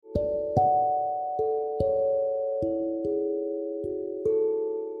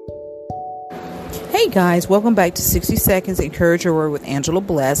Hey guys, welcome back to 60 Seconds Encourage Your Word with Angela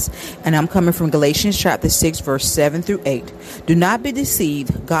Bless, and I'm coming from Galatians chapter 6 verse 7 through 8. Do not be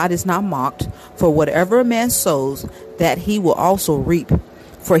deceived, God is not mocked, for whatever a man sows, that he will also reap.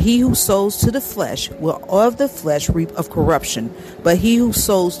 For he who sows to the flesh will of the flesh reap of corruption, but he who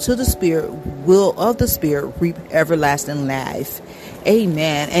sows to the Spirit will of the Spirit reap everlasting life.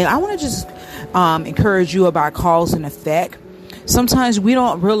 Amen. And I want to just encourage you about cause and effect. Sometimes we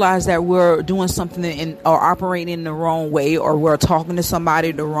don't realize that we're doing something or operating in the wrong way, or we're talking to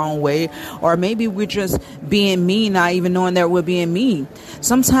somebody the wrong way, or maybe we're just being mean, not even knowing that we're being mean.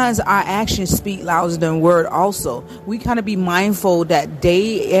 Sometimes our actions speak louder than word also. We kind of be mindful that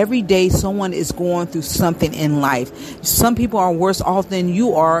every day someone is going through something in life. Some people are worse off than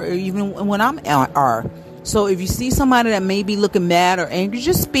you are, or even when are. So if you see somebody that may be looking mad or angry,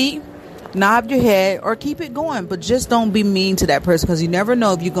 just speak. Nod your head or keep it going, but just don't be mean to that person, because you never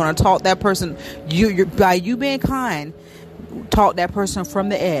know if you're going to talk that person. By you being kind, talk that person from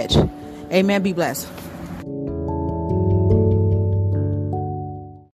the edge. Amen. Be blessed.